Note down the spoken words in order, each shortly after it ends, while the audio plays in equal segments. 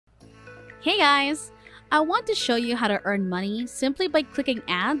Hey guys! I want to show you how to earn money simply by clicking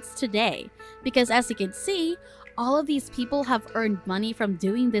ads today because as you can see, all of these people have earned money from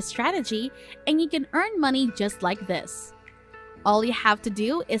doing this strategy and you can earn money just like this. All you have to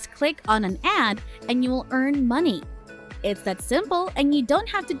do is click on an ad and you will earn money. It's that simple and you don't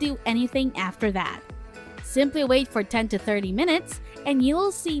have to do anything after that. Simply wait for 10 to 30 minutes and you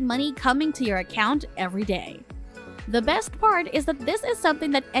will see money coming to your account every day. The best part is that this is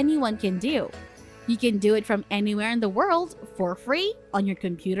something that anyone can do. You can do it from anywhere in the world for free on your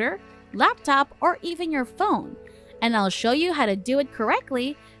computer, laptop, or even your phone. And I'll show you how to do it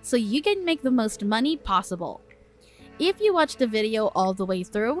correctly so you can make the most money possible. If you watch the video all the way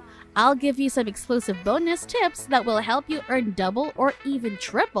through, I'll give you some exclusive bonus tips that will help you earn double or even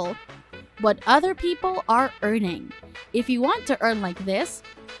triple what other people are earning. If you want to earn like this,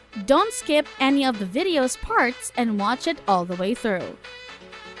 don't skip any of the video's parts and watch it all the way through.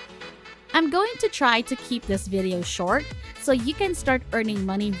 I'm going to try to keep this video short so you can start earning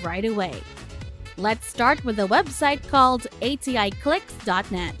money right away. Let's start with a website called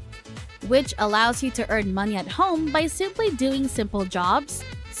aticlicks.net, which allows you to earn money at home by simply doing simple jobs,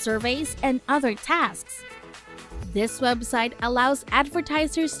 surveys, and other tasks. This website allows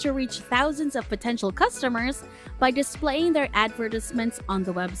advertisers to reach thousands of potential customers by displaying their advertisements on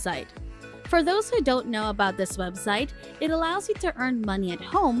the website. For those who don't know about this website, it allows you to earn money at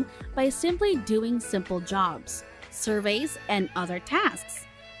home by simply doing simple jobs, surveys, and other tasks.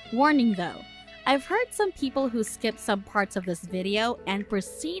 Warning though, I've heard some people who skipped some parts of this video and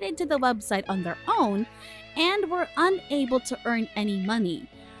proceeded to the website on their own and were unable to earn any money.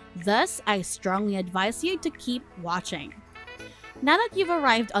 Thus, I strongly advise you to keep watching. Now that you've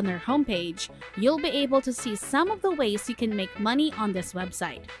arrived on their homepage, you'll be able to see some of the ways you can make money on this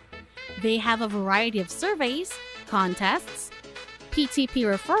website. They have a variety of surveys, contests, PTP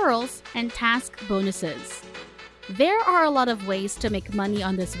referrals, and task bonuses. There are a lot of ways to make money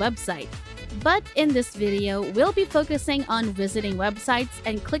on this website, but in this video, we'll be focusing on visiting websites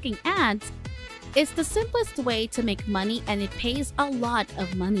and clicking ads. It's the simplest way to make money and it pays a lot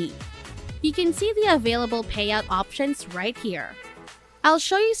of money. You can see the available payout options right here. I'll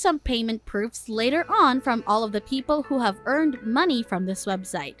show you some payment proofs later on from all of the people who have earned money from this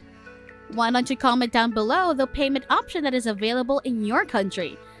website. Why don't you comment down below the payment option that is available in your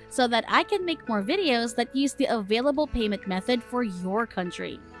country so that I can make more videos that use the available payment method for your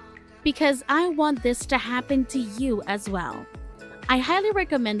country. Because I want this to happen to you as well. I highly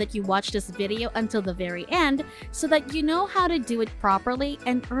recommend that you watch this video until the very end so that you know how to do it properly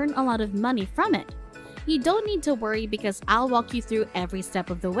and earn a lot of money from it. You don't need to worry because I'll walk you through every step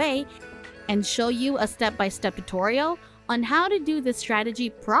of the way and show you a step-by-step tutorial on how to do this strategy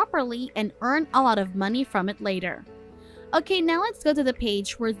properly and earn a lot of money from it later. Okay, now let's go to the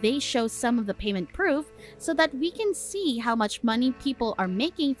page where they show some of the payment proof so that we can see how much money people are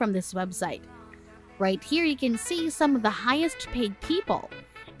making from this website. Right here, you can see some of the highest paid people.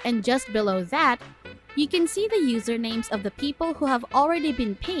 And just below that, you can see the usernames of the people who have already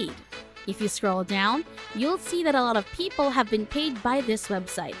been paid. If you scroll down, you'll see that a lot of people have been paid by this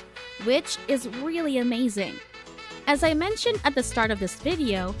website, which is really amazing. As I mentioned at the start of this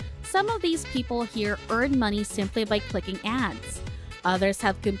video, some of these people here earn money simply by clicking ads. Others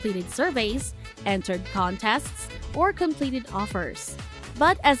have completed surveys, entered contests, or completed offers.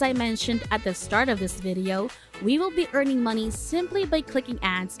 But as I mentioned at the start of this video, we will be earning money simply by clicking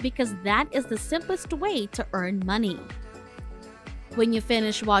ads because that is the simplest way to earn money. When you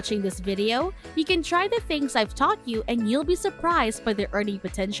finish watching this video, you can try the things I've taught you and you'll be surprised by the earning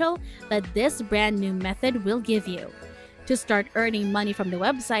potential that this brand new method will give you. To start earning money from the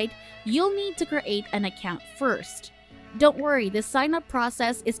website, you'll need to create an account first. Don't worry, the sign-up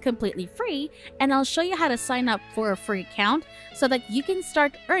process is completely free and I'll show you how to sign up for a free account so that you can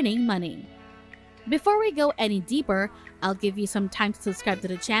start earning money. Before we go any deeper, I'll give you some time to subscribe to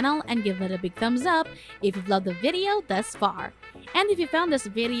the channel and give it a big thumbs up if you've loved the video thus far. And if you found this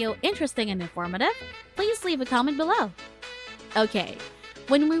video interesting and informative, please leave a comment below. Okay,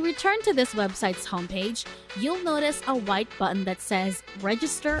 when we return to this website's homepage, you'll notice a white button that says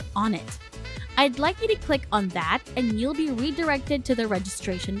Register on it. I'd like you to click on that and you'll be redirected to the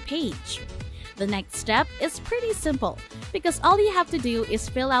registration page. The next step is pretty simple because all you have to do is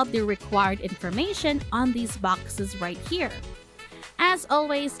fill out the required information on these boxes right here. As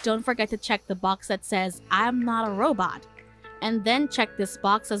always, don't forget to check the box that says I'm not a robot. And then check this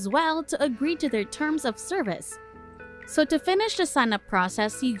box as well to agree to their terms of service. So to finish the sign-up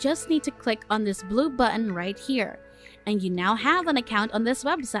process, you just need to click on this blue button right here. And you now have an account on this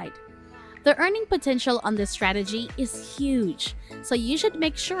website. The earning potential on this strategy is huge, so you should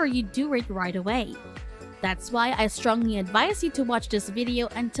make sure you do it right away. That's why I strongly advise you to watch this video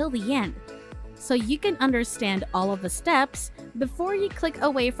until the end, so you can understand all of the steps before you click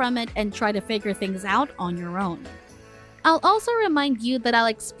away from it and try to figure things out on your own. I'll also remind you that I'll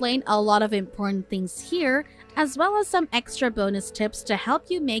explain a lot of important things here, as well as some extra bonus tips to help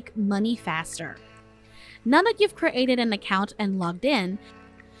you make money faster. Now that you've created an account and logged in,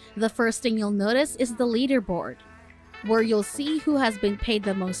 the first thing you'll notice is the leaderboard, where you'll see who has been paid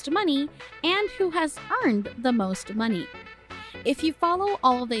the most money and who has earned the most money. If you follow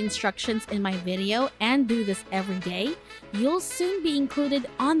all of the instructions in my video and do this every day, you'll soon be included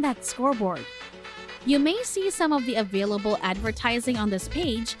on that scoreboard. You may see some of the available advertising on this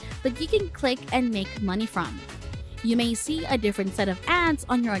page that you can click and make money from. You may see a different set of ads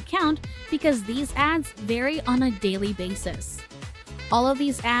on your account because these ads vary on a daily basis. All of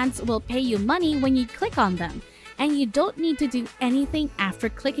these ads will pay you money when you click on them, and you don't need to do anything after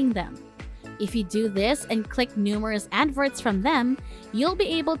clicking them. If you do this and click numerous adverts from them, you'll be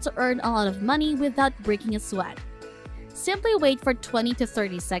able to earn a lot of money without breaking a sweat. Simply wait for 20 to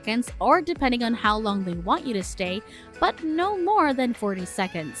 30 seconds, or depending on how long they want you to stay, but no more than 40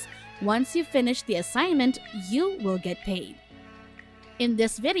 seconds. Once you finish the assignment, you will get paid. In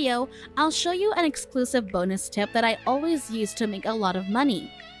this video, I'll show you an exclusive bonus tip that I always use to make a lot of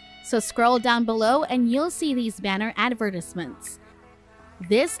money. So scroll down below and you'll see these banner advertisements.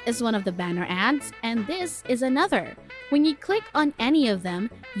 This is one of the banner ads, and this is another. When you click on any of them,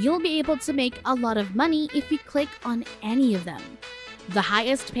 you'll be able to make a lot of money if you click on any of them. The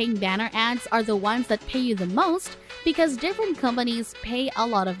highest paying banner ads are the ones that pay you the most because different companies pay a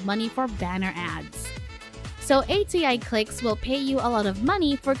lot of money for banner ads. So ATI clicks will pay you a lot of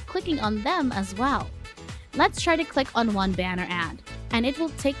money for clicking on them as well. Let's try to click on one banner ad, and it will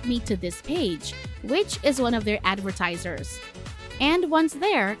take me to this page, which is one of their advertisers. And once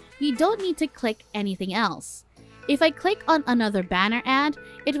there, you don't need to click anything else. If I click on another banner ad,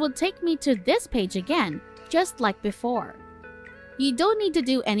 it will take me to this page again, just like before. You don't need to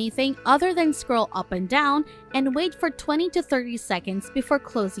do anything other than scroll up and down and wait for 20 to 30 seconds before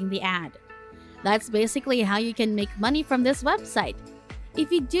closing the ad. That's basically how you can make money from this website.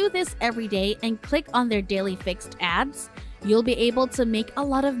 If you do this every day and click on their daily fixed ads, you'll be able to make a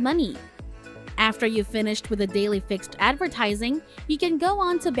lot of money. After you've finished with the daily fixed advertising, you can go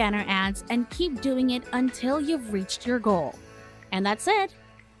on to banner ads and keep doing it until you've reached your goal. And that's it!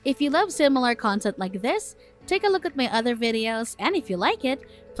 If you love similar content like this, take a look at my other videos, and if you like it,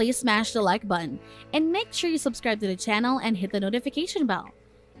 please smash the like button and make sure you subscribe to the channel and hit the notification bell.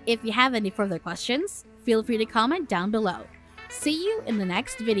 If you have any further questions, feel free to comment down below. See you in the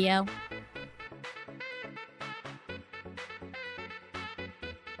next video.